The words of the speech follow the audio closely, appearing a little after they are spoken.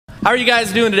How are you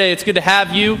guys doing today? It's good to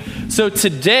have you. So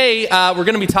today we're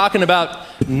going to be talking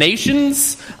about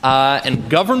nations and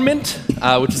government,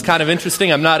 which is kind of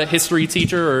interesting. I'm not a history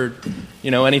teacher or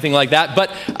anything like that,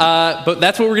 but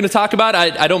that's what we're going to talk about.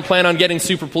 I don't plan on getting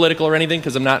super political or anything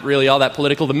because I'm not really all that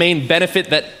political. The main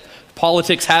benefit that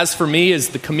politics has for me is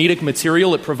the comedic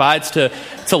material it provides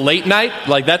to late night.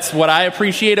 Like, that's what I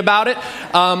appreciate about it.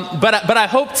 But I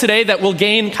hope today that we'll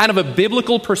gain kind of a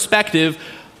biblical perspective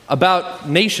about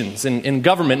nations and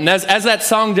government. And as that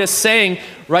song just sang,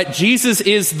 right, Jesus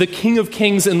is the King of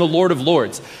Kings and the Lord of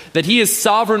Lords, that he is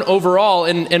sovereign over all.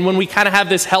 And when we kind of have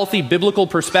this healthy biblical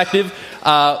perspective,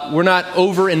 we're not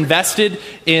over-invested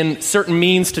in certain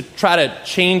means to try to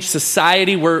change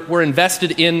society. We're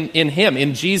invested in him,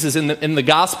 in Jesus, in the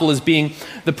gospel as being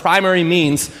the primary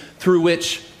means through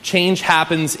which change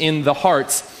happens in the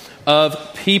hearts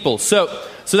of people.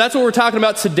 So that's what we're talking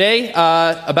about today,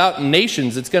 about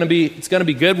nations. It's going to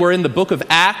be good. We're in the book of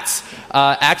Acts,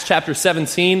 Acts chapter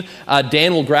 17.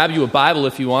 Dan will grab you a Bible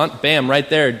if you want. Bam, right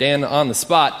there, Dan on the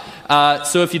spot.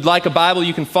 So if you'd like a Bible,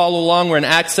 you can follow along. We're in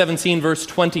Acts 17, verse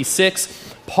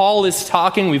 26. Paul is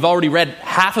talking. We've already read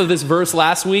half of this verse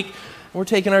last week. We're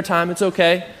taking our time. It's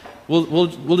okay.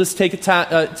 We'll just take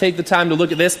the time to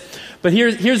look at this. But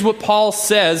here's what Paul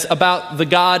says about the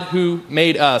God who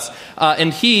made us.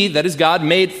 And he, that is God,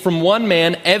 made from one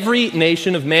man every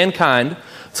nation of mankind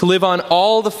to live on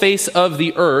all the face of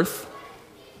the earth,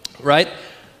 right?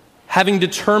 Having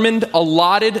determined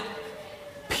allotted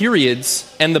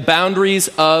periods and the boundaries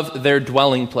of their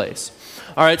dwelling place.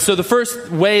 All right, so the first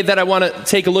way that I want to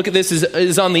take a look at this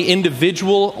is on the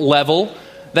individual level,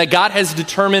 that God has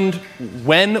determined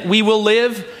when we will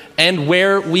live and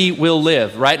where we will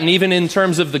live, right? And even in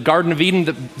terms of the Garden of Eden,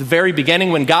 the very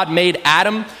beginning, when God made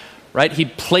Adam, right, he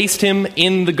placed him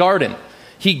in the garden.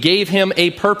 He gave him a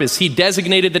purpose. He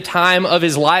designated the time of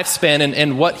his lifespan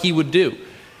and what he would do.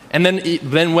 And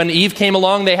then when Eve came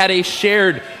along, they had a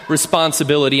shared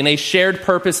responsibility and a shared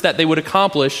purpose that they would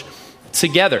accomplish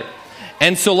together.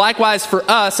 And so likewise for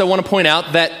us, I want to point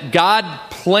out that God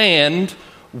planned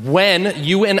when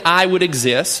you and I would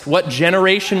exist, what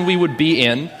generation we would be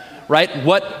in, right?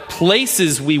 What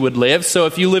places we would live. So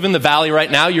if you live in the valley right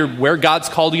now, you're where God's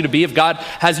called you to be. If God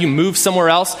has you move somewhere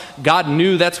else, God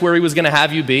knew that's where he was going to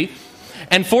have you be.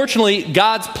 And fortunately,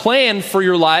 God's plan for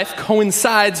your life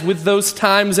coincides with those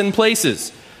times and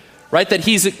places, right? That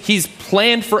he's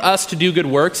planned for us to do good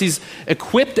works. He's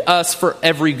equipped us for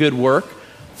every good work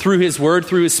through his word,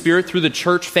 through his spirit, through the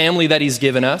church family that he's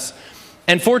given us.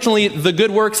 And fortunately, the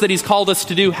good works that he's called us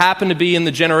to do happen to be in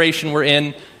the generation we're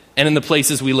in and in the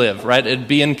places we live, right? It'd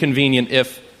be inconvenient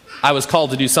if I was called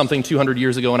to do something 200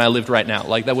 years ago and I lived right now.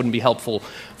 Like, that wouldn't be helpful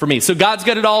for me. So God's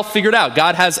got it all figured out.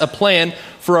 God has a plan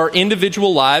for our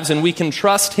individual lives, and we can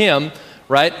trust him,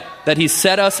 right, that he's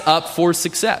set us up for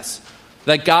success.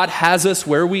 That God has us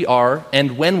where we are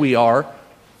and when we are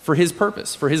for his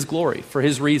purpose, for his glory, for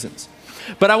his reasons.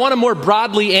 But I want to more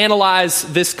broadly analyze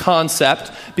this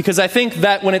concept, because I think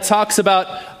that when it talks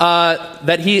about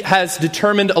that he has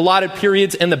determined allotted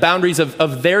periods and the boundaries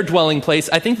of their dwelling place,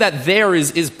 I think that there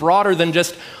is broader than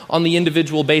just on the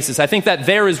individual basis. I think that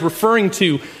there is referring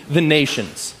to the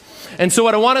nations. And so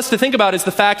what I want us to think about is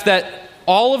the fact that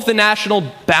all of the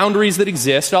national boundaries that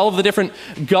exist, all of the different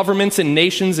governments and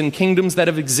nations and kingdoms that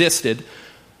have existed,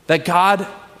 that God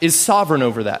is sovereign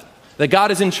over that God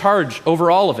is in charge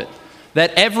over all of it.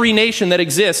 That every nation that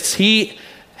exists, he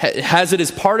has it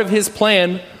as part of his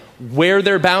plan where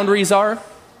their boundaries are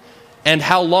and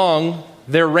how long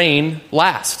their reign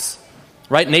lasts.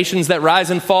 Right? Nations that rise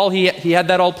and fall, he had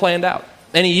that all planned out.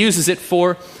 And he uses it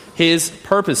for his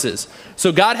purposes.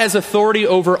 So God has authority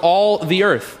over all the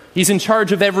earth. He's in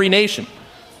charge of every nation.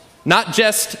 Not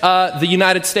just the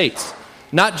United States.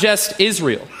 Not just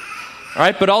Israel. All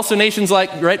right, but also nations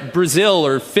like, right, Brazil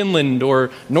or Finland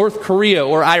or North Korea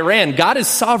or Iran. God is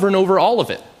sovereign over all of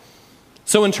it.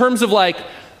 So in terms of like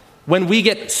when we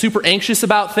get super anxious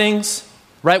about things,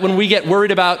 right, when we get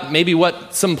worried about maybe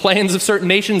what some plans of certain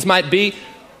nations might be,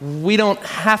 we don't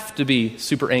have to be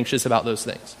super anxious about those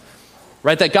things.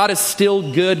 Right, that God is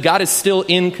still good, God is still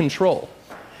in control.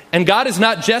 And God is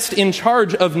not just in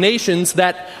charge of nations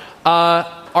that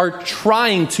are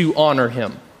trying to honor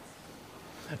him.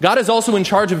 God is also in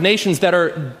charge of nations that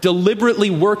are deliberately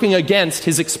working against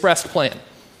his expressed plan.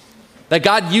 That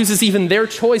God uses even their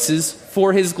choices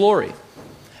for his glory.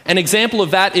 An example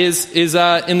of that is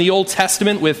in the Old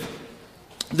Testament with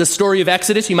the story of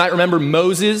Exodus. You might remember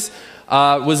Moses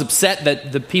was upset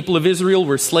that the people of Israel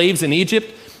were slaves in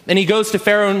Egypt. And he goes to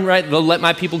Pharaoh and, right, they'll let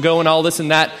my people go and all this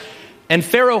and that. And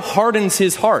Pharaoh hardens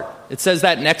his heart. It says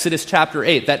that in Exodus chapter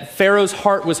 8, that Pharaoh's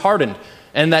heart was hardened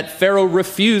and that Pharaoh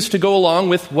refused to go along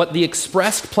with what the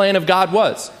expressed plan of God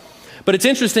was. But it's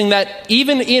interesting that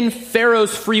even in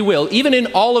Pharaoh's free will, even in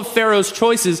all of Pharaoh's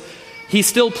choices, he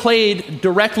still played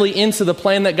directly into the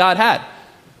plan that God had.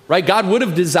 Right? God would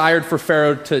have desired for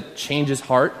Pharaoh to change his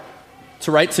heart,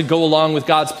 to go along with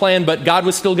God's plan, but God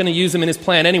was still going to use him in his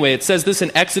plan anyway. It says this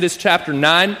in Exodus chapter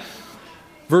 9,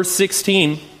 verse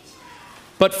 16.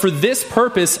 But for this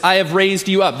purpose I have raised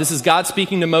you up. This is God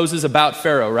speaking to Moses about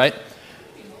Pharaoh, right?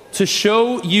 To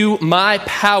show you my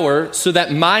power so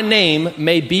that my name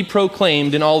may be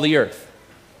proclaimed in all the earth.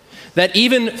 That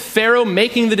even Pharaoh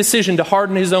making the decision to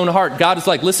harden his own heart, God is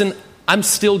like, listen, I'm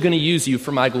still going to use you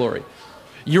for my glory.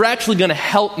 You're actually going to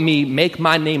help me make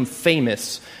my name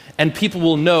famous, and people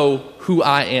will know who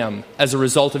I am as a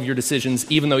result of your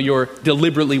decisions, even though you're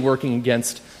deliberately working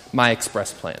against my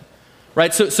express plan.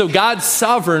 Right? So God's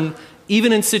sovereign,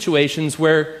 even in situations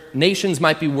where nations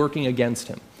might be working against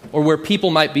him, or where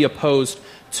people might be opposed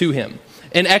to him.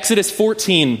 In Exodus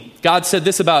 14, God said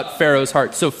this about Pharaoh's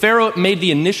heart. So Pharaoh made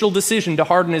the initial decision to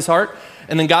harden his heart,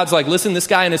 and then God's like, listen, this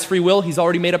guy in his free will, he's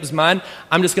already made up his mind.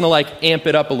 I'm just going to amp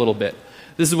it up a little bit.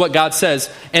 This is what God says.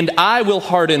 And I will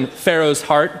harden Pharaoh's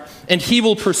heart, and he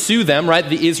will pursue them, right,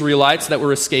 the Israelites that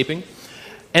were escaping.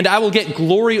 And I will get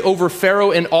glory over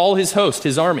Pharaoh and all his host,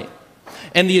 his army.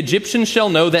 And the Egyptians shall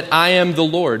know that I am the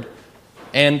Lord.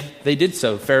 And they did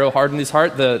so. Pharaoh hardened his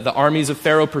heart. The armies of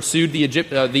Pharaoh pursued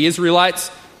the Israelites,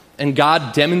 and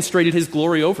God demonstrated his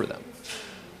glory over them.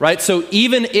 Right? So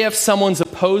even if someone's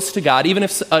opposed to God, even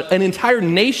if an entire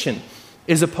nation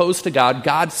is opposed to God,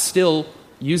 God still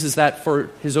uses that for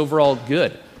his overall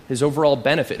good, his overall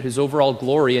benefit, his overall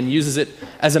glory, and uses it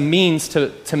as a means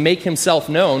to make himself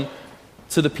known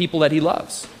to the people that he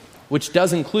loves, which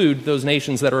does include those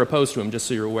nations that are opposed to him, just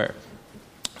so you're aware.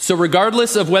 So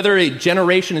regardless of whether a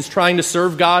generation is trying to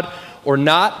serve God or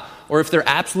not, or if they're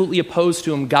absolutely opposed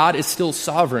to him, God is still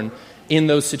sovereign in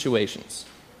those situations.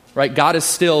 Right? God is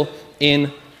still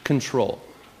in control.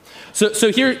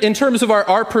 So here, in terms of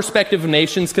our perspective of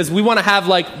nations, because we want to have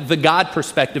the God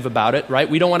perspective about it, right?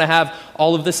 We don't want to have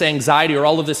all of this anxiety or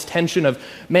all of this tension of,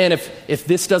 man, if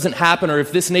this doesn't happen or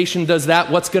if this nation does that,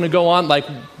 what's going to go on?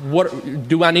 What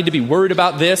do I need to be worried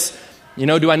about this?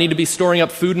 Do I need to be storing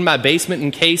up food in my basement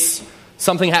in case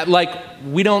something happens?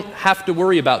 We don't have to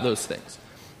worry about those things.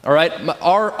 All right?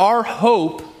 Our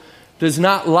hope does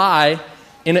not lie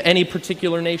in any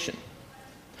particular nation.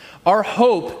 Our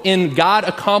hope in God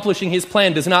accomplishing his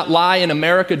plan does not lie in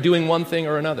America doing one thing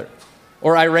or another,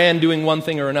 or Iran doing one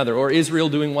thing or another, or Israel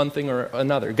doing one thing or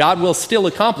another. God will still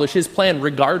accomplish his plan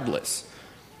regardless.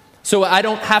 So I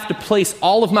don't have to place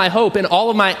all of my hope and all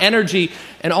of my energy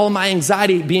and all of my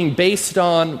anxiety being based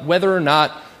on whether or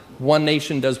not one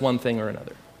nation does one thing or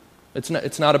another.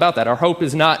 It's not about that. Our hope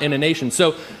is not in a nation.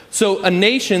 So a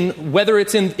nation, whether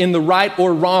it's in the right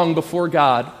or wrong before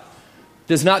God,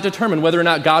 does not determine whether or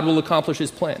not God will accomplish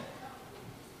his plan.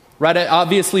 Right?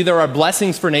 Obviously, there are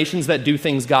blessings for nations that do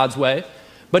things God's way.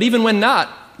 But even when not,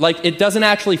 it doesn't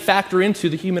actually factor into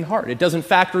the human heart. It doesn't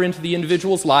factor into the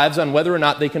individual's lives on whether or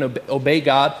not they can obey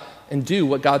God and do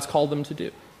what God's called them to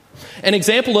do. An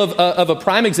example of a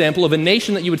prime example of a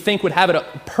nation that you would think would have it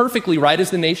perfectly right is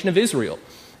the nation of Israel.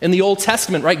 In the Old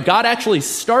Testament, right, God actually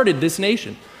started this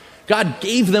nation. God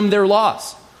gave them their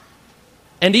laws.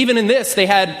 And even in this, they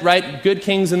had, right, good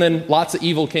kings and then lots of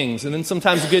evil kings. And then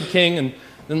sometimes a good king and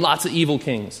then lots of evil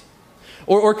kings.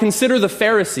 Or consider the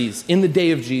Pharisees in the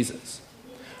day of Jesus.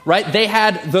 Right? They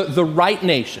had the right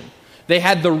nation. They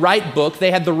had the right book.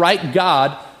 They had the right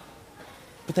God.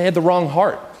 But they had the wrong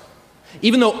heart.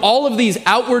 Even though all of these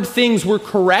outward things were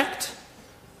correct,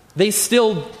 they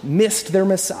still missed their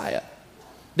Messiah.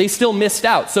 They still missed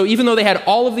out. So even though they had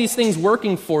all of these things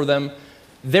working for them,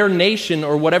 their nation,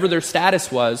 or whatever their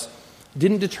status was,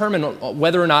 didn't determine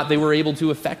whether or not they were able to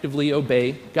effectively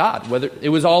obey God. Whether it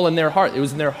was all in their heart. It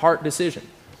was in their heart decision.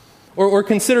 Or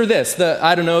consider this.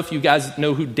 I don't know if you guys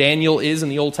know who Daniel is in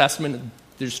the Old Testament.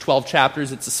 There's 12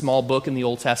 chapters. It's a small book in the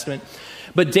Old Testament.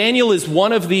 But Daniel is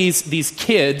one of these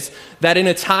kids that in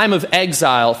a time of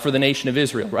exile for the nation of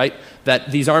Israel, right?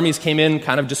 That these armies came in,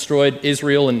 kind of destroyed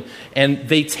Israel, and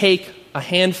they take a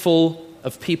handful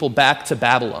of people back to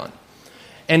Babylon.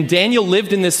 And Daniel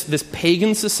lived in this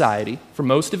pagan society for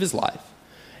most of his life.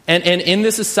 And in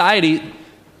this society,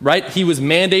 right, he was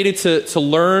mandated to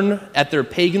learn at their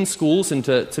pagan schools and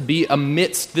to be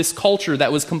amidst this culture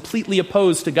that was completely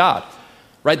opposed to God.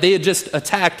 Right? They had just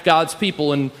attacked God's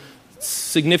people and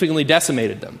significantly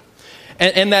decimated them.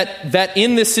 And that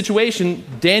in this situation,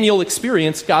 Daniel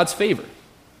experienced God's favor.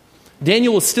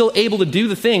 Daniel was still able to do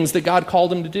the things that God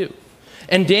called him to do.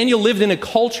 And Daniel lived in a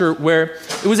culture where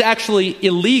it was actually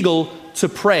illegal to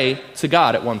pray to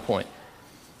God at one point.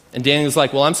 And Daniel's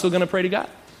like, well, I'm still going to pray to God.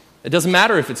 It doesn't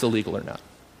matter if it's illegal or not.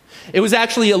 It was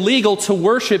actually illegal to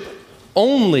worship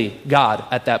only God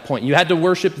at that point. You had to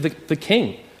worship the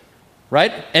king,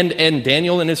 right? And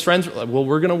Daniel and his friends were like, well,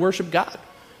 we're going to worship God.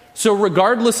 So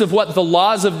regardless of what the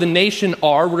laws of the nation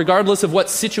are, regardless of what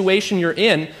situation you're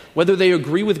in, whether they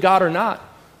agree with God or not,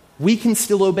 we can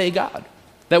still obey God.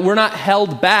 That we're not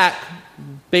held back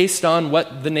based on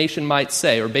what the nation might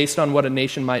say or based on what a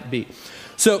nation might be.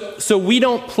 So we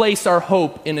don't place our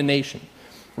hope in a nation,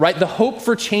 right? The hope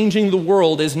for changing the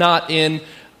world is not in,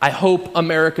 I hope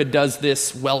America does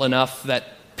this well enough that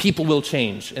people will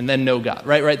change and then know God,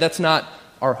 right? That's not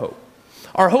our hope.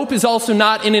 Our hope is also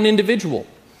not in an individual.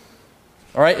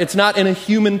 All right, it's not in a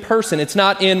human person. It's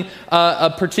not in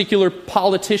a particular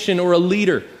politician or a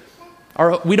leader.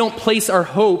 We don't place our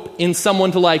hope in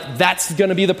someone to like, that's going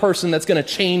to be the person that's going to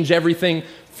change everything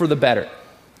for the better.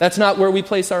 That's not where we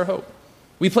place our hope.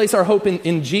 We place our hope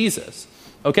in Jesus.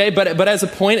 Okay, but as a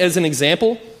point, as an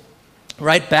example,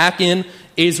 right, back in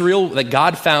Israel that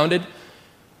God founded,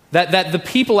 that the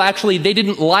people actually, they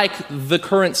didn't like the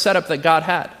current setup that God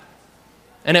had.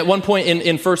 And at one point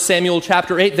in 1 Samuel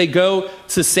chapter 8, they go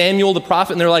to Samuel the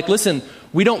prophet and they're like, listen,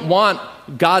 we don't want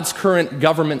God's current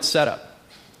government setup.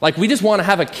 Like, we just want to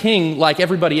have a king like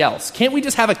everybody else. Can't we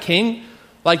just have a king?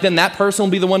 Like, then that person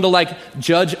will be the one to like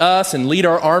judge us and lead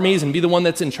our armies and be the one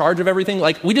that's in charge of everything.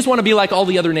 Like, we just want to be like all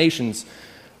the other nations.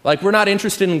 Like, we're not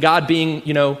interested in God being,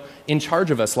 in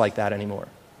charge of us like that anymore.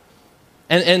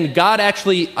 And God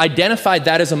actually identified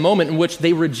that as a moment in which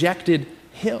they rejected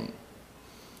him.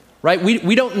 Right?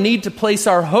 We don't need to place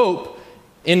our hope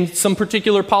in some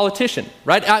particular politician,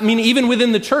 right? I mean, even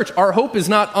within the church, our hope is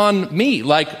not on me.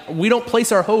 Like, we don't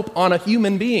place our hope on a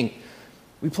human being.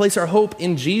 We place our hope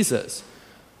in Jesus.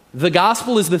 The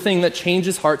gospel is the thing that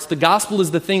changes hearts. The gospel is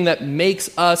the thing that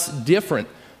makes us different,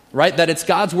 right? That it's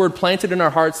God's word planted in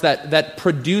our hearts that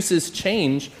produces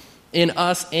change in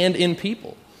us and in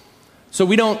people. So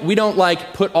we don't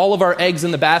like put all of our eggs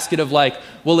in the basket of like,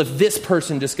 well, if this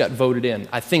person just got voted in,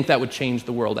 I think that would change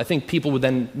the world. I think people would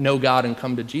then know God and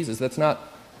come to Jesus. That's not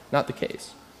the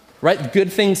case, right?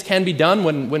 Good things can be done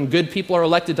when good people are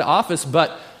elected to office,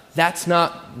 but that's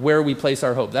not where we place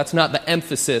our hope. That's not the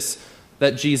emphasis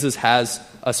that Jesus has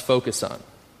us focus on.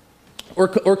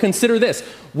 Or consider this.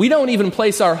 We don't even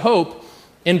place our hope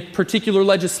in particular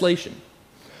legislation.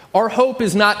 Our hope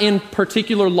is not in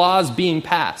particular laws being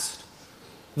passed.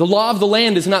 The law of the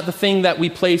land is not the thing that we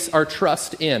place our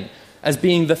trust in as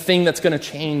being the thing that's going to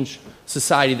change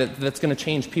society, that's going to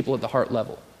change people at the heart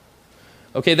level.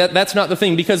 Okay, that's not the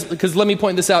thing, because let me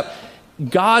point this out.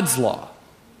 God's law,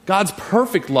 God's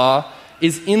perfect law,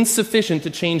 is insufficient to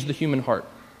change the human heart.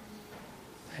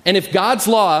 And if God's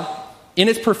law, in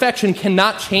its perfection,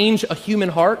 cannot change a human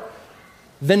heart,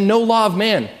 then no law of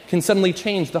man can suddenly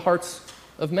change the hearts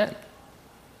of men.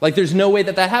 Like, there's no way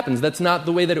that happens. That's not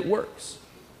the way that it works.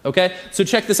 Okay, so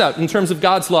check this out. In terms of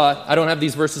God's law, I don't have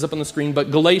these verses up on the screen, but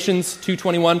Galatians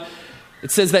 2:21, it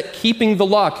says that keeping the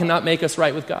law cannot make us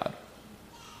right with God.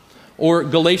 Or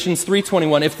Galatians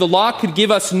 3:21, if the law could give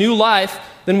us new life,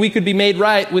 then we could be made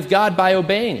right with God by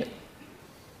obeying it.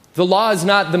 The law is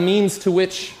not the means to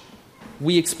which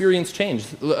we experience change.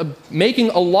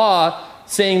 Making a law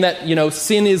saying that,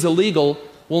 sin is illegal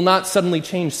will not suddenly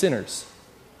change sinners.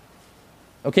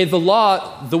 Okay, the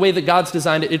law, the way that God's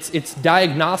designed it, it's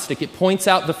diagnostic. It points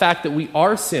out the fact that we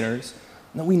are sinners,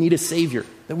 and that we need a Savior,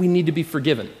 that we need to be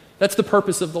forgiven. That's the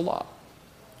purpose of the law,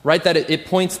 right? That it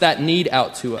points that need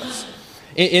out to us.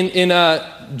 In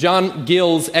John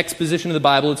Gill's exposition of the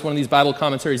Bible, it's one of these Bible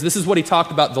commentaries, this is what he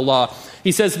talked about the law.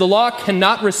 He says, the law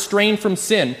cannot restrain from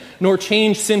sin, nor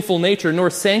change sinful nature, nor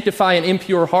sanctify an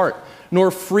impure heart, nor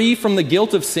free from the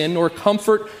guilt of sin, nor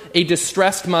comfort a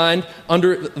distressed mind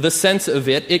under the sense of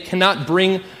it. It cannot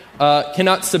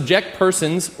cannot subject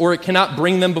persons, or it cannot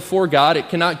bring them before God. It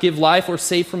cannot give life or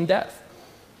save from death.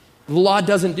 The law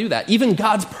doesn't do that. Even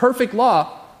God's perfect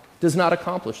law does not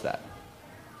accomplish that.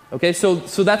 Okay, so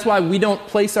that's why we don't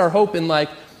place our hope in like,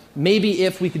 maybe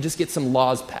if we could just get some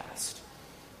laws passed,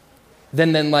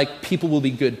 then like people will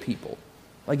be good people.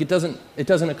 Like it doesn't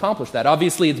accomplish that.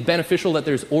 Obviously, it's beneficial that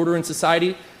there's order in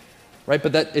society, right?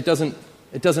 But that it doesn't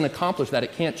accomplish that.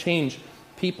 It can't change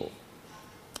people.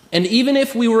 And even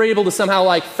if we were able to somehow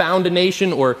like found a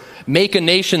nation or make a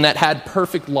nation that had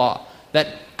perfect law,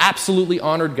 that absolutely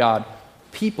honored God,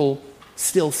 people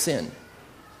still sin.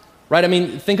 Right? I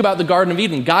mean, think about the Garden of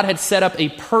Eden. God had set up a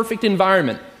perfect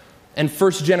environment, and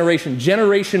first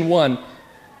generation 1,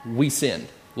 we sinned.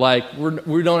 Like,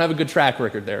 we don't have a good track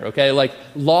record there, okay? Like,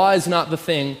 law is not the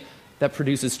thing that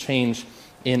produces change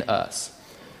in us,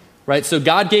 right? So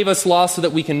God gave us law so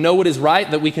that we can know what is right,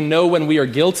 that we can know when we are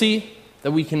guilty,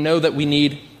 that we can know that we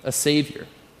need a Savior.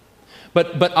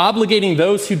 But obligating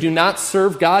those who do not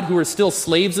serve God, who are still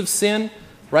slaves of sin,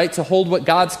 right, to hold what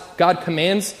God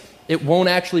commands, it won't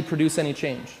actually produce any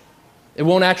change. It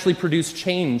won't actually produce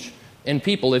change in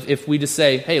people if we just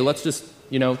say, hey, let's just,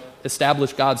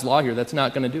 establish God's law here. That's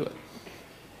not going to do it.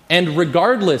 And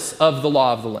regardless of the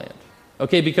law of the land,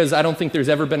 okay, because I don't think there's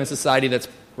ever been a society that's,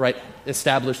 right,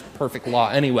 established perfect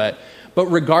law anyway. But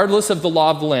regardless of the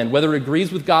law of the land, whether it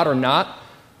agrees with God or not,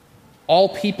 all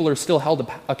people are still held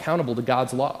accountable to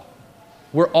God's law.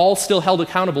 We're all still held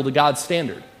accountable to God's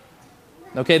standard.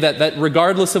 Okay, that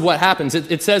regardless of what happens.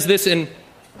 It says this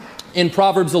in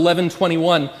Proverbs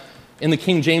 11:21 in the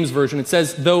King James Version. It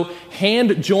says, though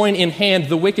hand join in hand,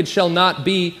 the wicked shall not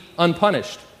be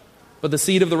unpunished, but the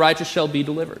seed of the righteous shall be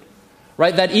delivered.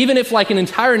 Right? That even if like an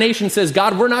entire nation says,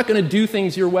 God, we're not going to do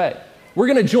things your way. We're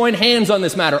going to join hands on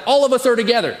this matter. All of us are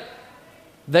together.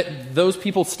 That those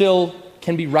people still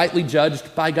can be rightly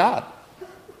judged by God.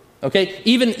 Okay?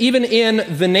 Even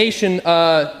in the nation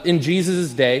in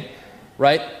Jesus' day,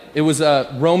 right? It was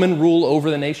a Roman rule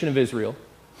over the nation of Israel.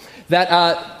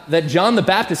 That John the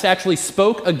Baptist actually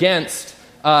spoke against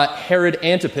Herod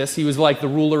Antipas. He was like the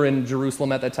ruler in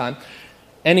Jerusalem at that time.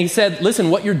 And he said, listen,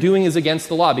 what you're doing is against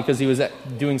the law, because he was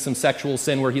doing some sexual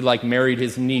sin where he like married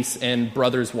his niece and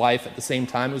brother's wife at the same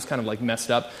time. It was kind of like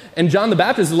messed up. And John the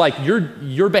Baptist is like,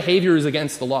 your behavior is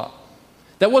against the law.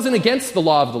 That wasn't against the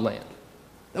law of the land.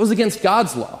 That was against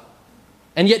God's law.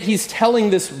 And yet he's telling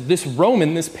this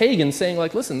Roman, this pagan, saying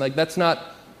like, listen, like that's not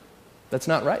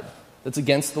right. That's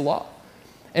against the law.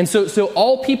 And so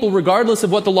all people, regardless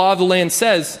of what the law of the land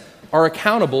says, are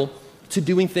accountable to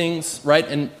doing things right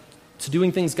and to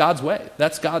doing things God's way.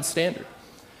 That's God's standard.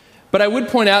 But I would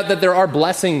point out that there are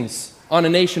blessings on a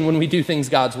nation when we do things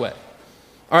God's way.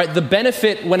 All right, the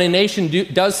benefit when a nation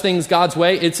does things God's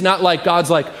way, it's not like God's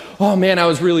like, oh man, I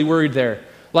was really worried there.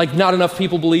 Like not enough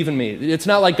people believe in me. It's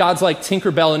not like God's like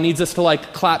Tinkerbell and needs us to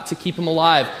like clap to keep him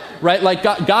alive. Right? Like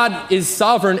God is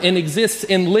sovereign and exists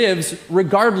and lives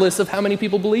regardless of how many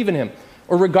people believe in him,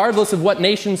 or regardless of what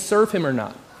nations serve him or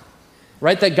not.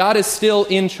 Right? That God is still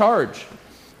in charge.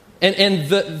 And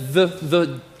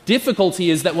the difficulty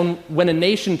is that when a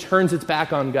nation turns its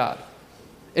back on God,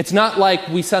 it's not like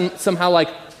we somehow like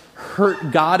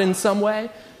hurt God in some way.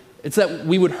 It's that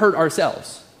we would hurt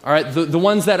ourselves. All right? The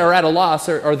ones that are at a loss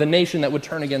are the nation that would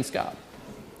turn against God.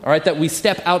 All right? That we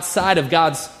step outside of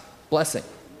God's blessing.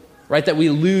 Right, that we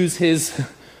lose his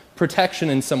protection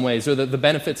in some ways, or the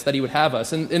benefits that he would have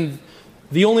us. And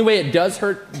the only way it does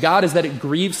hurt God is that it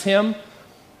grieves him,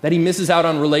 that he misses out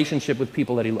on relationship with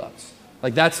people that he loves.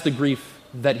 Like that's the grief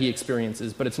that he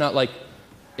experiences, but it's not like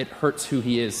it hurts who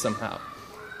he is somehow.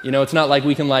 It's not like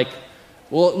we can like,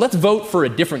 well, let's vote for a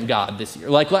different God this year.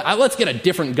 Like, let's get a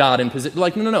different God in position.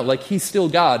 Like, no. Like, he's still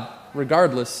God,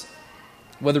 regardless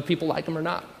whether people like him or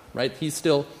not, right? He's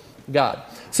still God.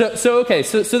 So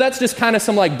that's just kind of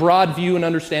some like broad view and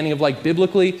understanding of like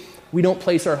biblically, we don't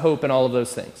place our hope in all of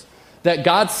those things. That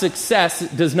God's success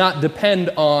does not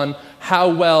depend on how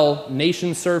well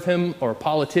nations serve him or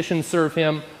politicians serve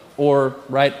him or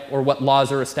what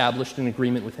laws are established in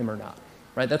agreement with him or not.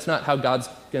 Right? That's not how God's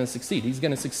going to succeed. He's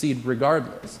going to succeed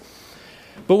regardless.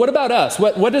 But what about us?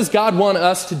 What does God want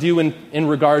us to do in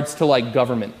regards to like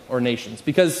government or nations?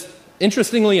 Because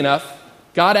interestingly enough,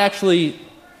 God actually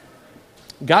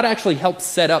helped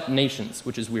set up nations,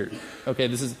 which is weird. Okay,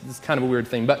 this is kind of a weird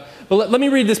thing. But let me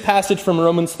read this passage from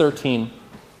Romans 13.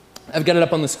 I've got it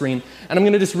up on the screen. And I'm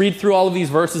going to just read through all of these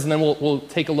verses, and then we'll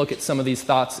take a look at some of these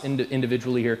thoughts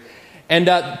individually here. And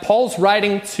Paul's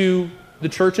writing to the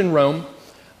church in Rome.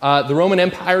 The Roman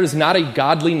Empire is not a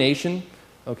godly nation.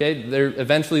 Okay,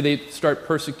 eventually they start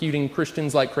persecuting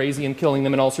Christians like crazy and killing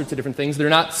them and all sorts of different things. They're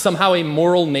not somehow a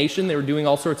moral nation. They were doing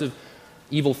all sorts of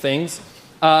evil things.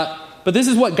 But this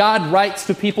is what God writes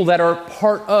to people that are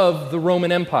part of the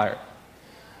Roman Empire.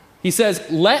 He says,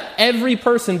 let every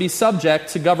person be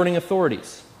subject to governing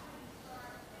authorities.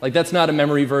 Like, that's not a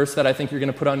memory verse that I think you're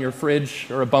going to put on your fridge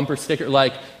or a bumper sticker.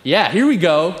 Like, yeah, here we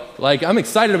go. Like, I'm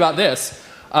excited about this.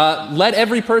 Let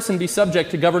every person be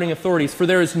subject to governing authorities, for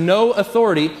there is no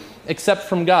authority except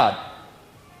from God.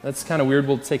 That's kind of weird.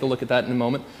 We'll take a look at that in a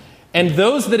moment. And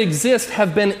those that exist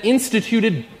have been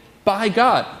instituted by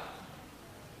God.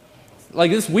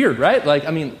 Like, it's weird, right? Like,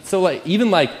 I mean, so like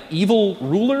even like evil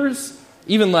rulers,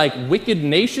 even like wicked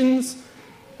nations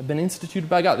have been instituted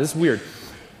by God. This is weird.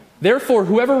 Therefore,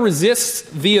 whoever resists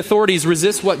the authorities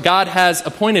resists what God has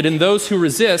appointed, and those who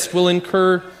resist will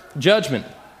incur judgment.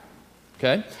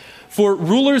 Okay? For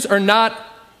rulers are not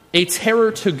a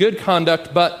terror to good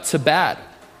conduct, but to bad.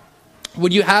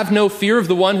 Would you have no fear of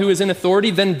the one who is in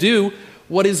authority? Then do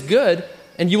what is good,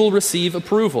 and you will receive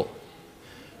approval.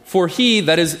 For he,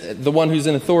 that is the one who's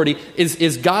in authority,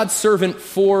 is God's servant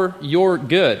for your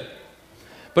good.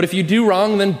 But if you do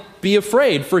wrong, then be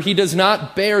afraid, for he does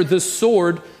not bear the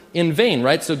sword in vain,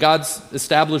 right? So God's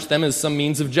established them as some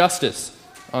means of justice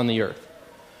on the earth.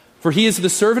 For he is the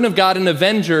servant of God, an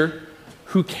avenger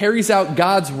who carries out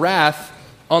God's wrath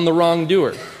on the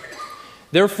wrongdoer.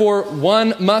 Therefore,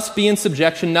 one must be in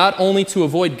subjection not only to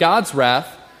avoid God's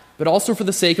wrath, but also for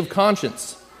the sake of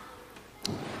conscience.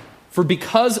 For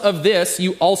because of this,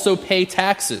 you also pay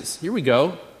taxes. Here we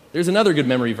go. There's another good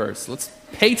memory verse. Let's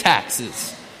pay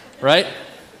taxes, right?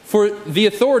 For the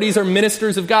authorities are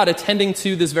ministers of God, attending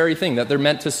to this very thing, that they're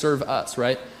meant to serve us,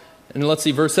 right? And let's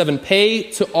see, verse 7,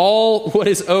 pay to all what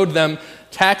is owed them,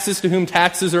 taxes to whom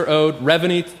taxes are owed,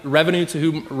 revenue to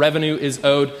whom revenue is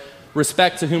owed,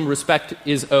 respect to whom respect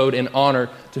is owed, and honor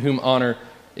to whom honor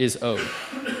is owed.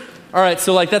 All right,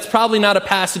 so that's probably not a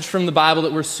passage from the Bible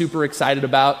that we're super excited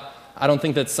about. I don't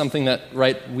think that's something that,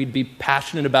 we'd be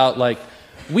passionate about,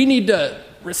 we need to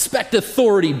respect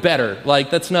authority better.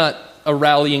 That's not a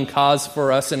rallying cause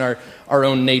for us in our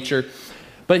own nature.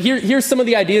 But here's some of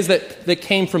the ideas that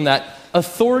came from that.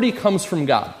 Authority comes from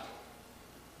God.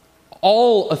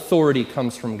 All authority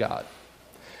comes from God.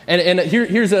 And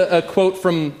here's a quote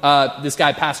from this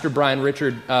guy, Pastor Brian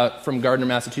Richard from Gardner,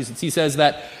 Massachusetts. He says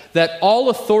that all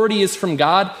authority is from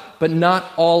God, but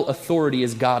not all authority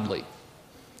is godly.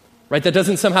 Right? That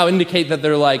doesn't somehow indicate that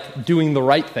they're doing the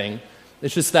right thing.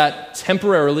 It's just that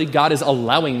temporarily God is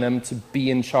allowing them to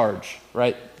be in charge,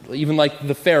 right? Even like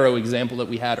the Pharaoh example that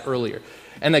we had earlier.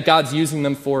 And that God's using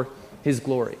them for his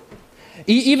glory.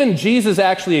 Even Jesus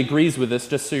actually agrees with this,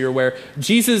 just so you're aware.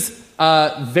 Jesus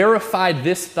verified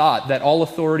this thought that all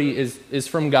authority is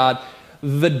from God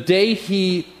the day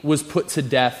he was put to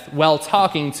death while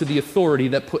talking to the authority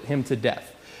that put him to death.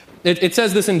 It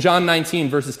says this in John 19,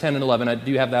 verses 10 and 11. I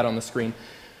do have that on the screen.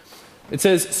 It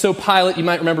says, so Pilate, you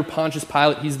might remember Pontius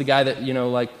Pilate. He's the guy that,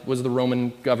 was the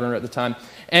Roman governor at the time.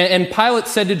 And Pilate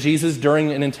said to Jesus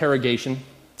during an interrogation,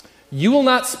 you will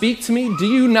not speak to me? Do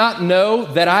you not know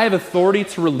that I have authority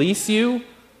to release you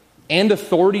and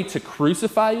authority to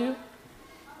crucify you?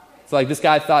 It's this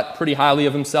guy thought pretty highly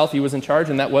of himself. He was in charge,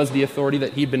 and that was the authority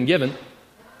that he'd been given.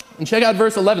 And check out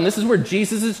verse 11. This is where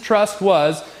Jesus' trust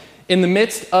was in the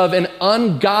midst of an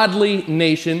ungodly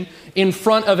nation, in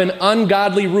front of an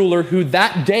ungodly ruler who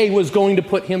that day was going to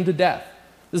put him to death.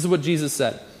 This is what Jesus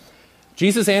said.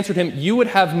 Jesus answered him, you would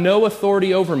have no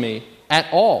authority over me at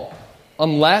all,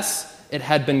 unless it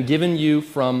had been given you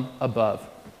from above.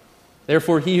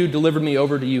 Therefore, he who delivered me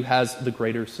over to you has the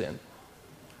greater sin.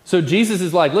 So Jesus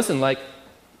is listen,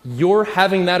 you're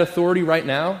having that authority right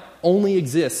now only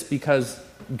exists because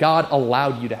God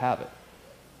allowed you to have it.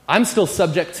 I'm still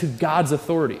subject to God's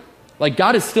authority.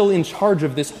 God is still in charge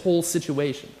of this whole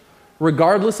situation.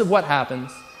 Regardless of what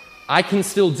happens, I can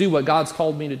still do what God's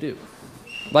called me to do.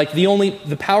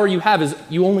 The power you have is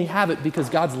you only have it because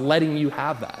God's letting you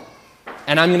have that.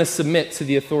 And I'm going to submit to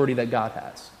the authority that God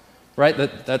has. Right?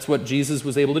 That's what Jesus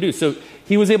was able to do. So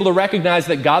he was able to recognize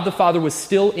that God the Father was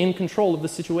still in control of the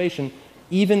situation,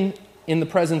 even in the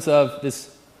presence of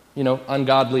this,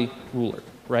 ungodly ruler.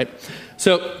 Right?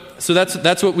 So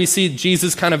that's what we see.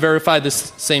 Jesus kind of verified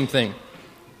this same thing.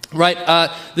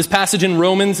 Right? This passage in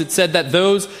Romans, it said that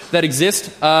those that exist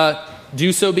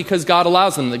do so because God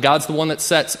allows them. That God's the one that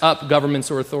sets up governments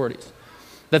or authorities.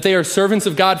 That they are servants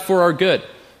of God for our good.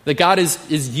 That God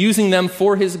is using them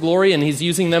for his glory, and he's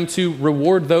using them to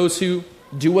reward those who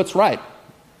do what's right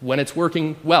when it's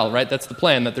working well, right? That's the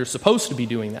plan, that they're supposed to be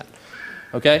doing that.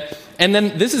 Okay? And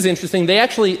then this is interesting. They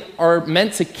actually are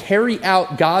meant to carry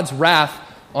out God's wrath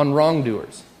on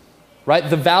wrongdoers. Right?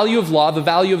 The value of law, the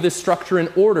value of this structure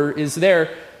and order is there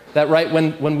that, right,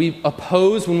 when we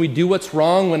oppose, when we do what's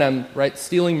wrong, when I'm, right,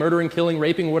 stealing, murdering, killing,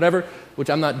 raping, whatever, which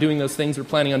I'm not doing those things or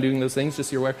planning on doing those things, just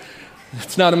so you're aware.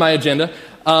 It's not on my agenda.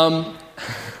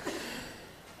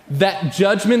 That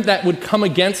judgment that would come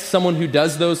against someone who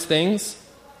does those things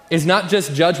is not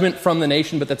just judgment from the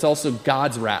nation, but that's also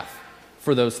God's wrath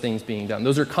for those things being done.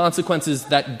 Those are consequences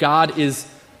that God is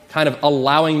kind of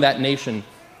allowing that nation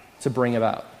to bring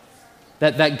about.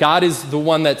 That God is the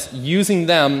one that's using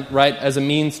them, right, as a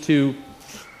means to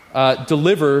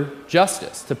deliver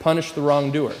justice, to punish the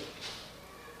wrongdoer.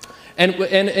 And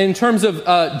in terms of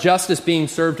justice being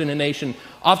served in a nation,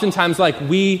 oftentimes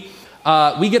we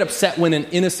we get upset when an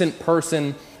innocent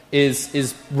person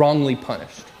is wrongly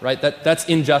punished, right? That's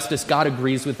injustice. God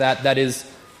agrees with that. That is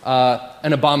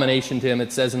an abomination to him,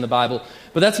 it says in the Bible.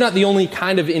 But that's not the only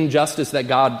kind of injustice that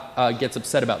God gets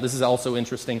upset about. This is also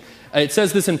interesting. It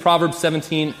says this in Proverbs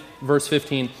 17, verse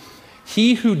 15.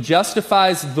 He who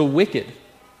justifies the wicked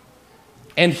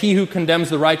and he who condemns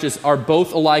the righteous are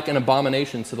both alike an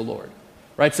abomination to the Lord.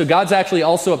 Right? So God's actually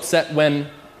also upset when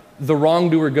the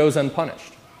wrongdoer goes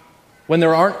unpunished, when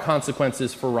there aren't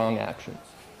consequences for wrong actions.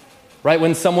 Right?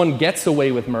 When someone gets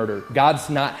away with murder, God's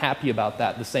not happy about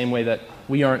that the same way that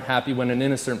we aren't happy when an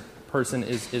innocent person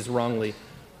is wrongly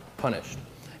punished.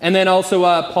 And then also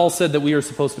Paul said that we are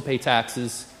supposed to pay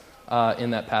taxes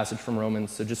in that passage from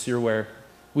Romans. So just so you're aware,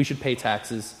 we should pay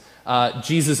taxes.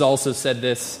 Jesus also said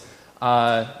this.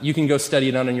 You can go study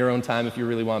it on your own time if you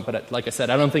really want. But like I said,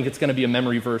 I don't think it's going to be a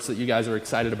memory verse that you guys are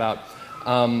excited about.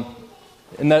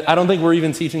 And that, I don't think we're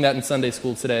even teaching that in Sunday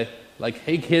school today. Like,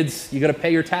 hey kids, you got to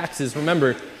pay your taxes,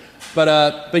 remember.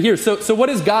 But here, so what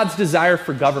is God's desire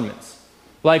for governments?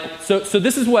 Like, so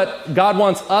this is what God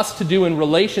wants us to do in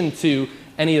relation to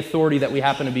any authority that we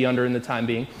happen to be under in the time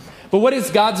being. But what is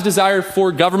God's desire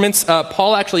for governments?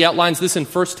 Paul actually outlines this in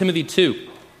 1 Timothy 2,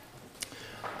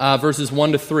 verses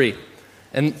 1 to 3.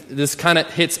 And this kind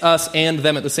of hits us and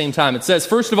them at the same time. It says,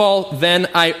 first of all, then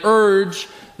I urge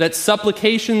that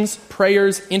supplications,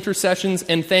 prayers, intercessions,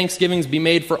 and thanksgivings be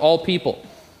made for all people.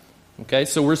 Okay,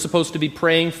 so we're supposed to be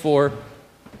praying for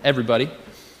everybody.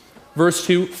 Verse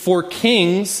 2, for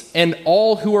kings and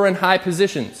all who are in high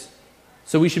positions.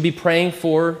 So we should be praying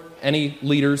for any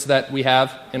leaders that we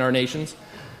have in our nations.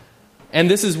 And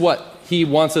this is what he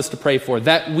wants us to pray for,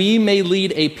 that we may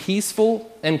lead a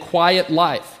peaceful and quiet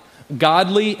life,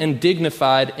 godly and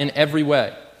dignified in every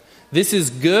way. This is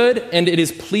good and it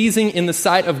is pleasing in the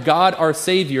sight of God our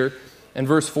Savior. And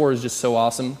verse 4 is just so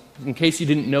awesome. In case you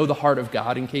didn't know the heart of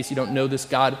God, in case you don't know this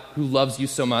God who loves you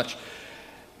so much.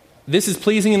 This is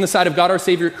pleasing in the sight of God our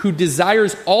Savior, who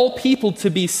desires all people to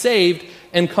be saved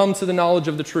and come to the knowledge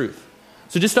of the truth.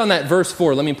 So just on that verse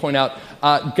 4, let me point out,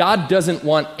 God doesn't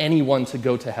want anyone to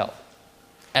go to hell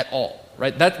at all,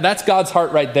 right? That's God's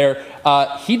heart right there.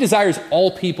 He desires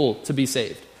all people to be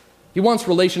saved. He wants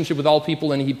relationship with all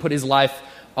people, and he put his life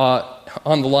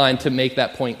on the line to make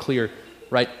that point clear,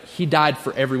 right? He died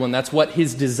for everyone. That's what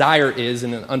his desire is,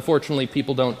 and unfortunately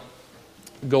people don't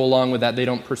go along with that. They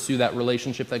don't pursue that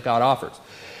relationship that God offers.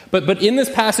 But in this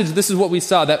passage, this is what we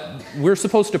saw, that we're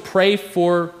supposed to pray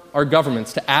for our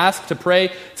governments, to ask, to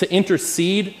pray, to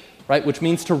intercede, right? Which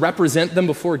means to represent them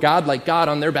before God, like God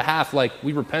on their behalf, like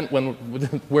we repent when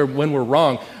we're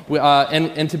wrong,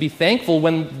 and to be thankful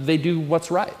when they do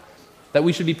what's right. That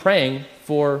we should be praying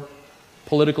for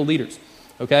political leaders,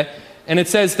 okay? And it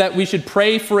says that we should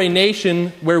pray for a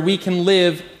nation where we can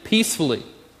live peacefully.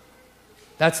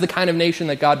 That's the kind of nation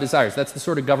that God desires. That's the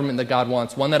sort of government that God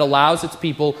wants, one that allows its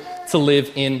people to live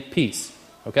in peace,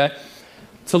 okay?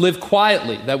 To live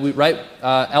quietly, that we, right?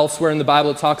 Elsewhere in the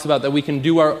Bible it talks about that we can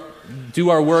do our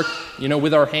work,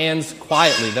 with our hands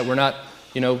quietly, that we're not,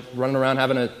 running around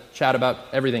having a chat about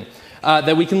everything.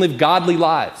 That we can live godly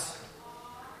lives,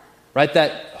 right?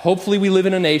 That hopefully we live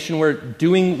in a nation where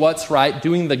doing what's right,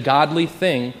 doing the godly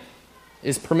thing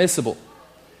is permissible.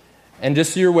 And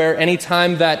just so you're aware,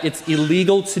 anytime that it's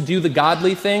illegal to do the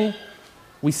godly thing,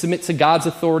 we submit to God's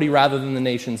authority rather than the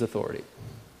nation's authority.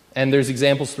 And there's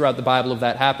examples throughout the Bible of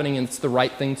that happening, and it's the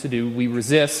right thing to do. We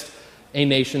resist a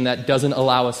nation that doesn't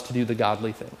allow us to do the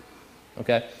godly thing.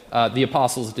 Okay? The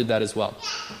apostles did that as well.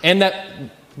 And that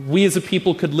we as a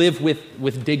people could live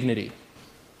with dignity.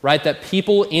 Right? That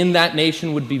people in that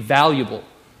nation would be valuable.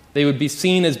 They would be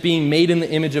seen as being made in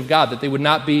the image of God, that they would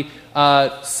not be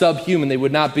subhuman, they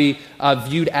would not be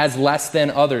viewed as less than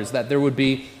others, that there would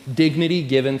be dignity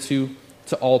given to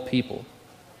all people.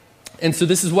 And so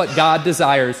this is what God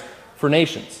desires for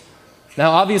nations.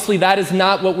 Now, obviously, that is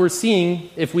not what we're seeing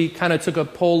if we kind of took a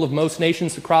poll of most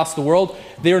nations across the world.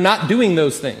 They are not doing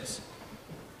those things.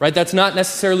 Right? That's not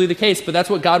necessarily the case, but that's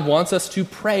what God wants us to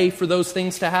pray for those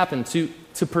things to happen, to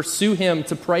pursue Him,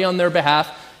 to pray on their behalf.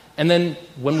 And then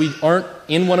when we aren't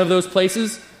in one of those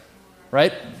places,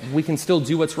 right, we can still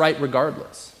do what's right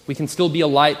regardless. We can still be a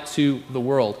light to the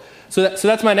world. So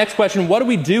that's my next question. What do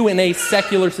we do in a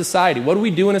secular society? What do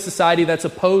we do in a society that's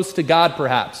opposed to God,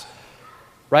 perhaps?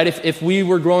 Right? If we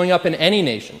were growing up in any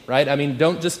nation, right? I mean,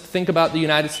 don't just think about the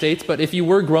United States, but if you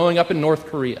were growing up in North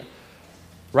Korea,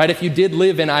 right? If you did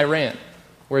live in Iran,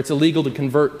 where it's illegal to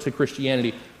convert to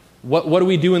Christianity, what do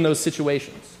we do in those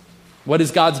situations? What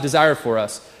is God's desire for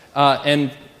us?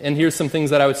 And here's some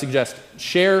things that I would suggest.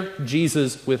 Share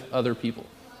Jesus with other people.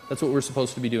 That's what we're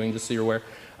supposed to be doing, just so you're aware.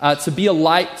 To be a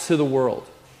light to the world.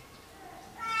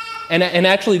 And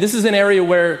actually, this is an area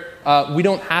where we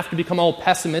don't have to become all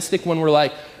pessimistic when we're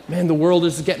like, man, the world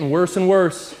is getting worse and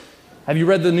worse. Have you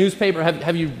read the newspaper?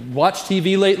 Have you watched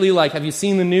TV lately? Like, have you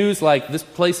seen the news? Like, this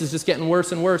place is just getting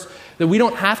worse and worse. That we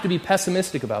don't have to be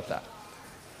pessimistic about that.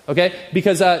 Okay?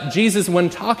 Because Jesus, when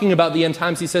talking about the end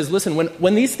times, he says, listen,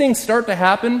 when these things start to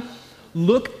happen,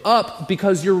 look up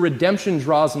because your redemption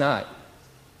draws nigh.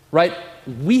 Right?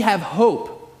 We have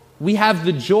hope. We have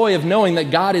the joy of knowing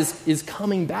that God is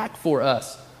coming back for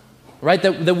us. Right?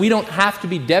 That we don't have to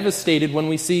be devastated when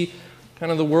we see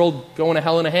kind of the world going to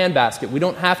hell in a handbasket. We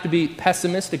don't have to be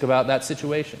pessimistic about that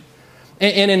situation.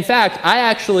 And in fact,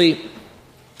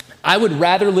 I would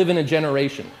rather live in a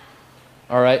generation,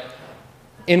 all right,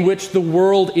 in which the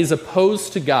world is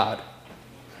opposed to God.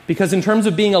 Because in terms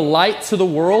of being a light to the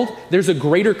world, there's a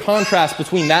greater contrast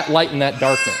between that light and that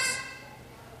darkness.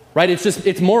 Right?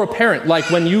 It's more apparent. Like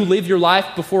when you live your life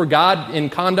before God in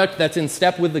conduct that's in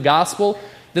step with the gospel,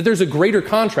 that there's a greater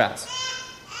contrast.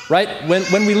 Right?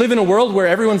 When we live in a world where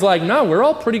everyone's like, no, we're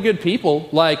all pretty good people,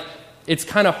 like, it's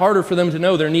kind of harder for them to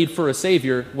know their need for a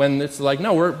savior when it's like,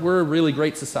 no, we're a really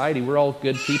great society. We're all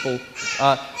good people.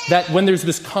 That when there's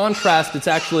this contrast, it's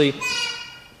actually,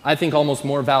 I think, almost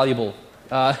more valuable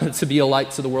to be a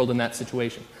light to the world in that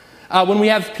situation. When we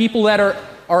have people that are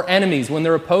our enemies, when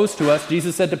they're opposed to us,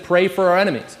 Jesus said to pray for our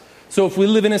enemies. So if we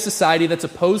live in a society that's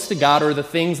opposed to God or the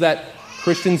things that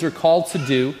Christians are called to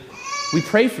do, we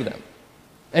pray for them.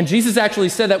 And Jesus actually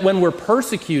said that when we're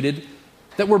persecuted,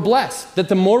 that we're blessed. That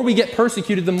the more we get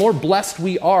persecuted, the more blessed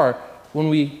we are when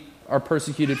we are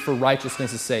persecuted for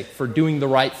righteousness' sake, for doing the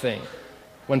right thing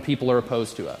when people are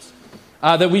opposed to us.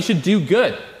 That we should do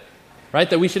good, right?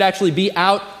 That we should actually be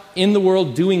out in the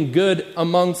world doing good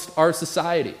amongst our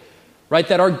society, right?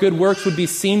 That our good works would be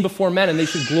seen before men and they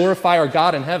should glorify our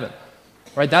God in heaven,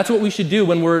 right? That's what we should do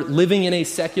when we're living in a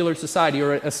secular society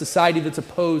or a society that's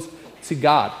opposed to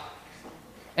God.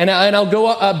 And I'll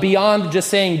go beyond just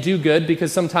saying do good,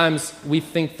 because sometimes we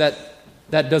think that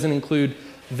doesn't include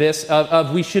this,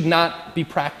 of we should not be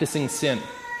practicing sin.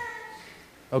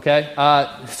 Okay?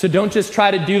 So don't just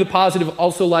try to do the positive,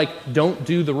 also don't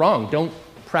do the wrong. Don't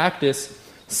practice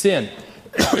sin.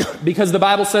 Because the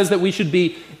Bible says that we should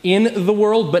be in the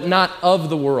world, but not of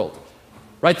the world.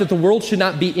 Right? That the world should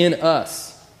not be in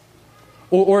us.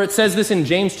 Or it says this in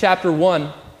James chapter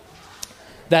 1,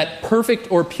 that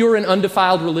perfect or pure and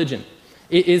undefiled religion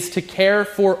is to care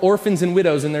for orphans and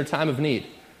widows in their time of need.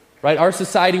 Right? Our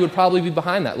society would probably be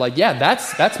behind that. Like, yeah,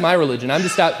 that's my religion. I'm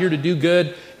just out here to do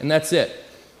good, and that's it.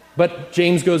 But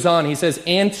James goes on, he says,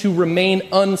 and to remain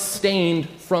unstained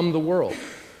from the world.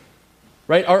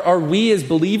 Right? Are we as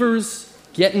believers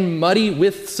getting muddy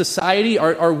with society?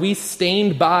 Are we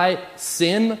stained by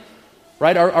sin?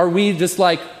 Right? Are we just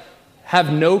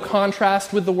have no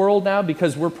contrast with the world now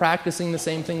because we're practicing the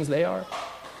same things they are?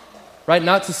 Right?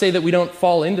 Not to say that we don't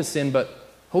fall into sin, but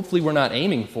hopefully we're not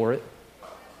aiming for it.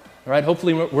 Right?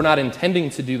 Hopefully we're not intending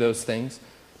to do those things.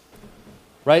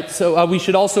 Right? So we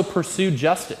should also pursue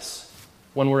justice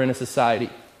when we're in a society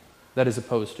that is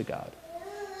opposed to God.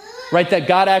 Right? That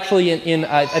God actually, in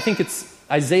I think it's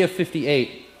Isaiah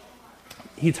 58,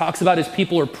 he talks about his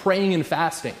people are praying and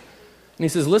fasting. And he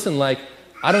says, listen,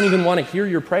 I don't even want to hear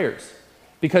your prayers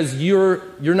because you're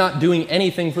not doing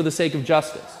anything for the sake of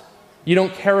justice. You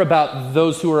don't care about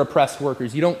those who are oppressed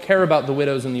workers. You don't care about the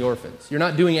widows and the orphans. You're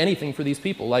not doing anything for these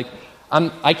people.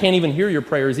 I can't even hear your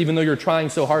prayers even though you're trying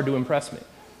so hard to impress me.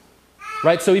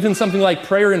 Right? So even something like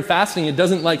prayer and fasting, it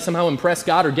doesn't somehow impress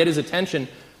God or get his attention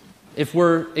if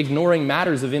we're ignoring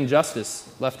matters of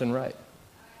injustice left and right.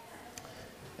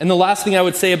 And the last thing I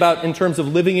would say about in terms of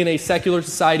living in a secular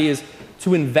society is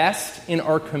to invest in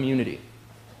our community.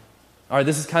 All right,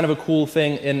 this is kind of a cool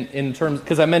thing in terms,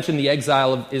 because I mentioned the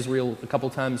exile of Israel a couple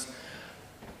times.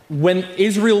 When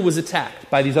Israel was attacked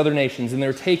by these other nations and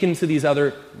they're taken to these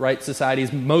other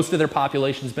societies, most of their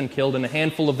population has been killed and a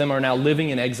handful of them are now living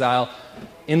in exile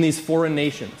in these foreign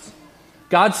nations.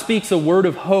 God speaks a word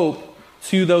of hope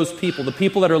to those people, the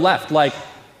people that are left.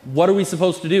 What are we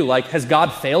supposed to do? Has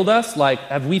God failed us?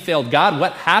 Have we failed God?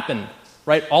 What happened?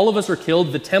 Right? All of us are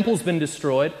killed. The temple's been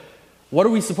destroyed. What are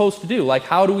we supposed to do?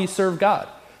 How do we serve God?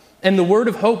 And the word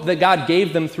of hope that God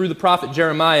gave them through the prophet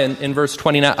Jeremiah in verse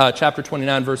 29, chapter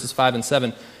 29, verses 5 and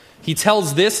 7, he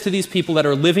tells this to these people that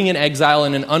are living in exile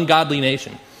in an ungodly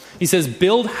nation. He says,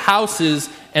 build houses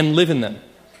and live in them.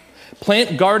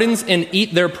 Plant gardens and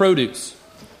eat their produce.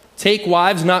 Take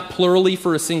wives, not plurally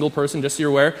for a single person, just so you're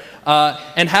aware,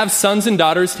 and have sons and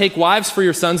daughters. Take wives for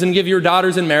your sons and give your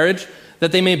daughters in marriage,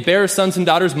 that they may bear sons and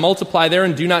daughters, multiply there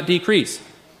and do not decrease.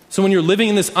 So when you're living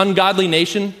in this ungodly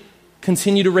nation,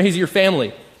 continue to raise your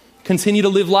family. Continue to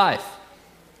live life,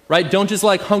 right? Don't just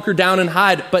like hunker down and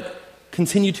hide, but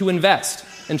continue to invest.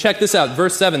 And check this out,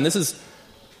 verse 7. This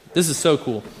is so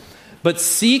cool. But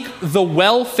seek the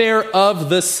welfare of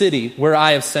the city where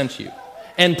I have sent you,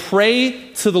 and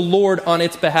pray to the Lord on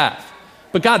its behalf.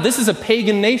 But God, this is a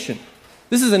pagan nation.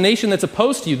 This is a nation that's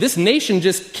opposed to you. This nation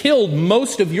just killed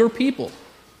most of your people.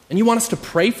 And you want us to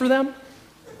pray for them?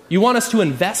 You want us to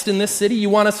invest in this city? You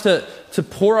want us to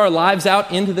pour our lives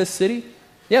out into this city?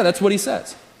 Yeah, that's what he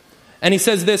says. And he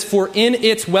says this, for in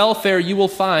its welfare you will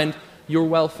find your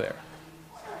welfare.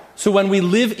 So when we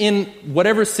live in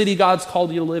whatever city God's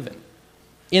called you to live in,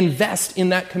 invest in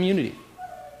that community.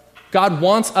 God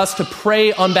wants us to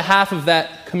pray on behalf of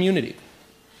that community,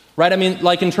 right? I mean,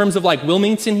 like in terms of like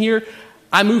Wilmington here,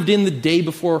 I moved in the day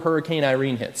before Hurricane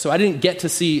Irene hit, so I didn't get to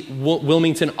see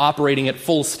Wilmington operating at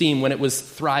full steam when it was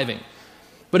thriving.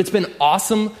 But it's been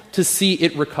awesome to see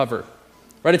it recover,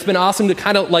 right? It's been awesome to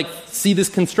kind of like see this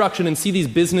construction and see these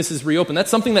businesses reopen.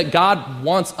 That's something that God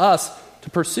wants us to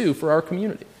pursue for our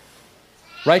community,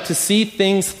 right? To see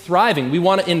things thriving. We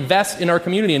want to invest in our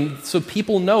community, and so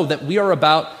people know that we are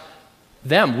about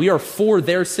them. We are for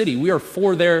their city. We are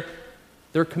for their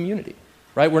community,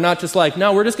 right? We're not just like,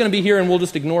 no, we're just going to be here and we'll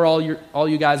just ignore all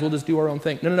you guys. We'll just do our own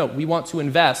thing. No. We want to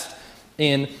invest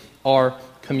in our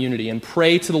community and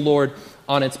pray to the Lord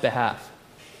on its behalf.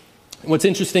 What's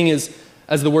interesting is,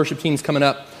 as the worship team's coming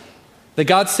up, that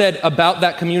God said about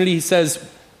that community, he says,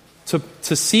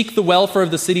 to seek the welfare of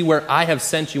the city where I have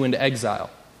sent you into exile.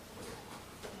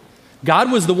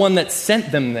 God was the one that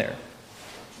sent them there.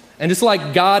 And just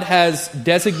like God has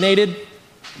designated,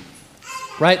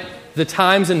 right, the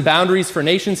times and boundaries for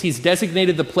nations, he's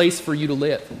designated the place for you to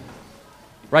live.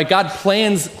 Right? God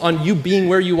plans on you being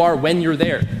where you are when you're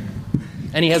there.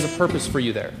 And he has a purpose for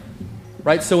you there.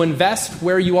 Right? So invest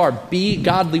where you are. Be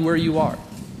godly where you are.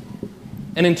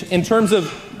 And in terms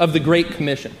of the Great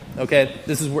Commission, okay,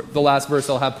 this is the last verse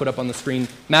I'll have put up on the screen.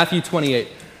 Matthew 28.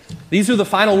 These are the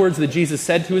final words that Jesus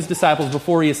said to his disciples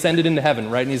before he ascended into heaven,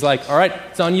 right? And he's like, all right,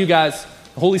 it's on you guys.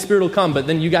 The Holy Spirit will come, but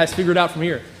then you guys figure it out from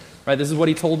here, right? This is what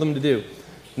he told them to do.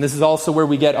 And this is also where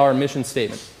we get our mission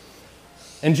statement.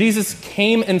 And Jesus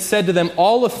came and said to them,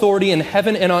 all authority in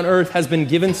heaven and on earth has been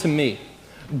given to me.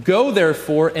 Go,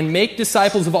 therefore, and make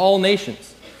disciples of all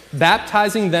nations,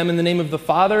 baptizing them in the name of the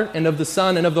Father and of the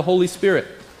Son and of the Holy Spirit,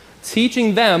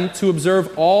 teaching them to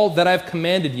observe all that I've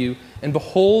commanded you. And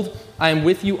behold, I am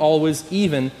with you always,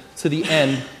 even to the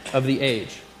end of the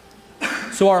age.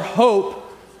 So our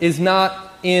hope is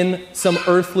not in some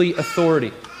earthly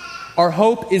authority. Our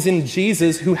hope is in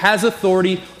Jesus, who has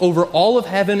authority over all of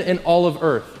heaven and all of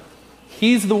earth.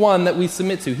 He's the one that we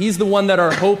submit to. He's the one that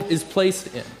our hope is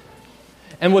placed in.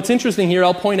 And what's interesting here,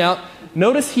 I'll point out,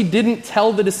 notice he didn't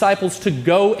tell the disciples to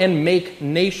go and make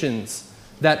nations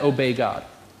that obey God.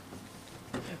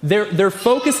 Their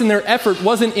focus and their effort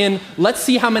wasn't in, let's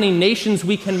see how many nations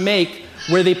we can make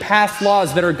where they pass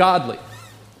laws that are godly.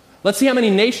 Let's see how many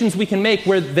nations we can make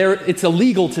where it's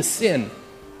illegal to sin,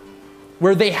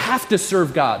 where they have to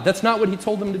serve God. That's not what he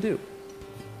told them to do,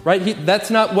 right? That's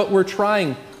not what we're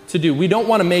trying to do. We don't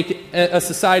want to make a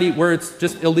society where it's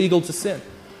just illegal to sin.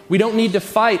 We don't need to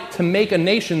fight to make a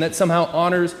nation that somehow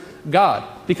honors God,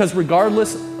 because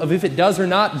regardless of if it does or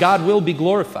not, God will be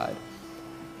glorified.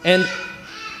 And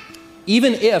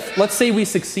even if, let's say we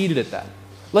succeeded at that.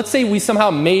 Let's say we somehow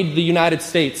made the United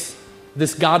States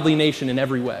this godly nation in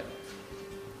every way.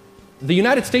 The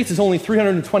United States is only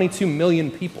 322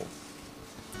 million people.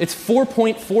 It's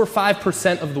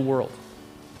 4.45% of the world.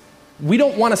 We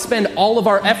don't want to spend all of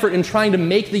our effort in trying to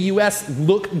make the U.S.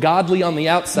 look godly on the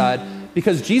outside,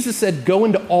 because Jesus said, go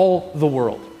into all the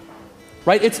world.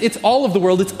 Right? It's all of the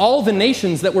world. It's all the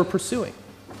nations that we're pursuing.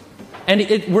 And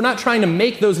we're not trying to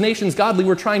make those nations godly.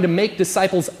 We're trying to make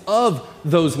disciples of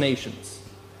those nations.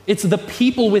 It's the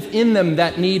people within them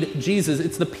that need Jesus.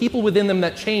 It's the people within them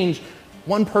that change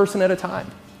one person at a time.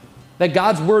 That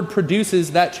God's word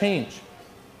produces that change.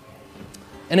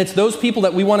 And it's those people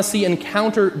that we want to see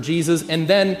encounter Jesus, and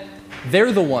then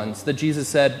they're the ones that Jesus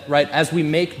said, right, as we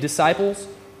make disciples,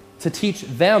 to teach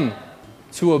them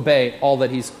to obey all that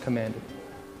he's commanded.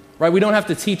 Right? We don't have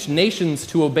to teach nations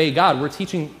to obey God. We're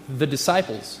teaching the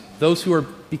disciples, those who are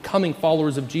becoming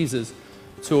followers of Jesus,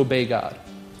 to obey God.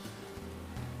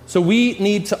 So we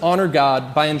need to honor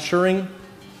God by ensuring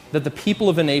that the people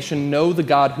of a nation know the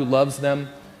God who loves them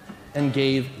and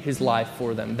gave his life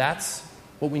for them. That's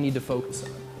what we need to focus on.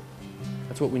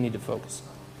 That's what we need to focus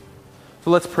on.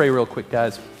 So let's pray real quick,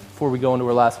 guys, before we go into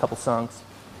our last couple songs.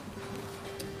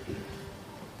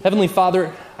 Heavenly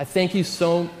Father, I thank you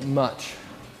so much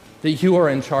that you are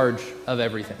in charge of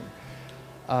everything.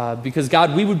 Because,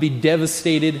 God, we would be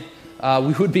devastated,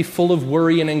 we would be full of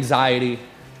worry and anxiety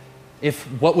if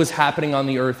what was happening on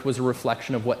the earth was a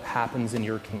reflection of what happens in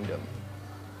your kingdom.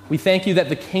 We thank you that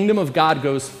the kingdom of God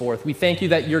goes forth. We thank you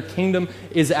that your kingdom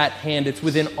is at hand. It's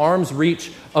within arm's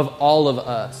reach of all of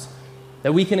us.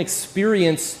 That we can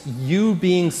experience you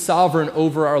being sovereign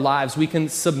over our lives. We can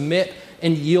submit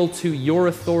and yield to your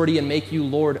authority and make you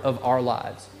Lord of our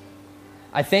lives.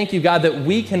 I thank you, God, that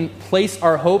we can place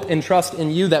our hope and trust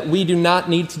in you, that we do not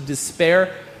need to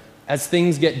despair as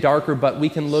things get darker, but we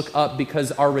can look up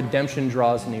because our redemption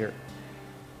draws near.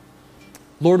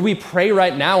 Lord, we pray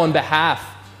right now on behalf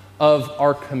of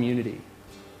our community.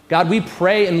 God, we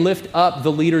pray and lift up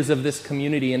the leaders of this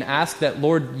community and ask that,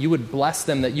 Lord, you would bless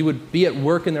them, that you would be at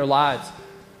work in their lives,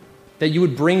 that you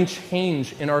would bring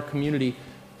change in our community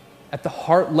at the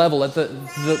heart level, at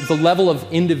the level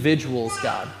of individuals,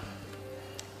 God.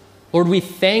 Lord, we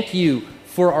thank you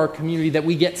for our community, that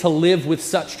we get to live with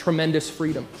such tremendous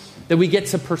freedom, that we get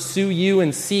to pursue you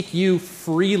and seek you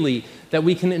freely, that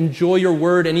we can enjoy your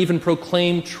word and even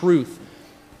proclaim truth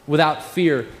without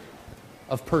fear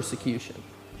of persecution.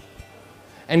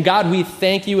 And God, we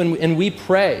thank you and we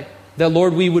pray that,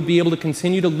 Lord, we would be able to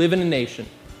continue to live in a nation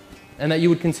and that you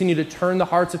would continue to turn the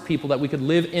hearts of people, that we could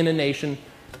live in a nation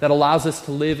that allows us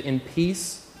to live in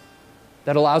peace,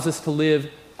 that allows us to live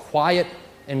quiet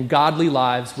and godly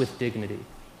lives with dignity.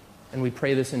 And we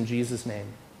pray this in Jesus' name.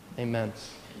 Amen.